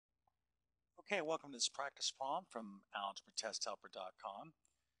Hey, welcome to this practice problem from algebratesthelper.com.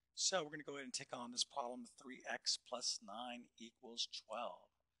 So we're going to go ahead and take on this problem 3x plus 9 equals 12.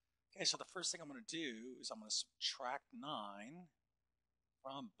 Okay, so the first thing I'm going to do is I'm going to subtract 9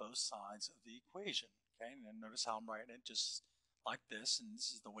 from both sides of the equation. Okay, and then notice how I'm writing it just like this, and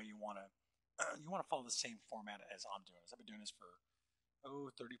this is the way you want to follow the same format as I'm doing this. I've been doing this for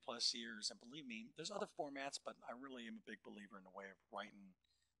 30 plus years, and believe me, there's other formats, but I really am a big believer in the way of writing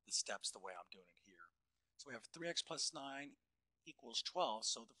the steps the way I'm doing it here. So we have 3x plus 9 equals 12.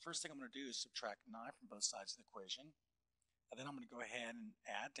 So the first thing I'm going to do is subtract 9 from both sides of the equation. And then I'm going to go ahead and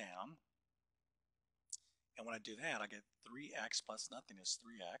add down. And when I do that, I get 3x plus nothing is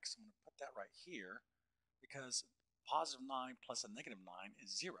 3x. I'm going to put that right here because positive 9 plus a negative 9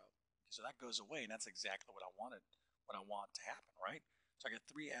 is 0. So that goes away, and that's exactly what I want to happen, right? So I get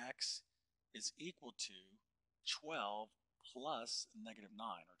 3x is equal to 12 plus negative 9,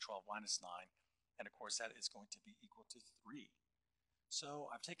 or 12 minus 9, and of course that is going to be equal to 3. So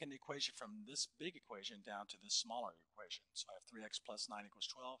I've taken the equation from this big equation down to this smaller equation. So I have 3x plus 9 equals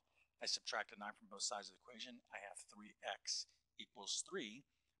 12. I subtracted 9 from both sides of the equation. I have 3x equals 3,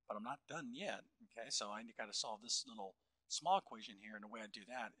 but I'm not done yet. Okay, so I got to solve this little small equation here, and the way I do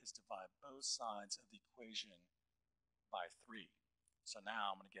that is divide both sides of the equation by 3. So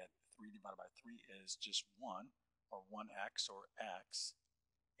now I'm going to get 3 divided by 3 is just 1, or 1x, or x,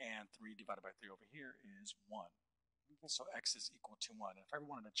 and 3 divided by 3 over here is 1. Okay, so x is equal to 1. And if I ever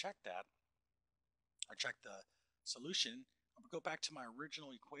wanted to check that, or check the solution, I would go back to my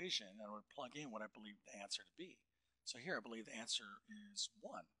original equation and I would plug in what I believe the answer to be. So here I believe the answer is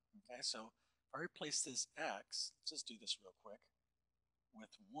 1. Okay, so if I replace this x, let's just do this real quick,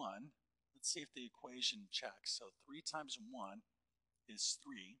 with 1, let's see if the equation checks. So 3 times 1 is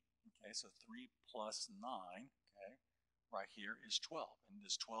 3. Okay, so 3 plus 9, okay, right here is 12. And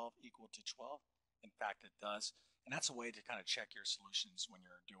does 12 equal to 12? In fact, it does. And that's a way to kind of check your solutions when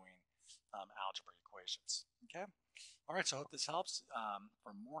you're doing algebra equations. Okay? All right, so I hope this helps.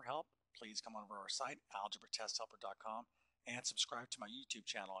 For more help, please come over to our site, algebratesthelper.com, and subscribe to my YouTube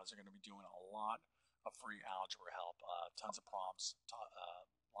channel, as they're going to be doing a lot of free algebra help, tons of problems,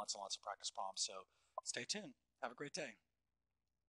 lots and lots of practice problems. So stay tuned. Have a great day.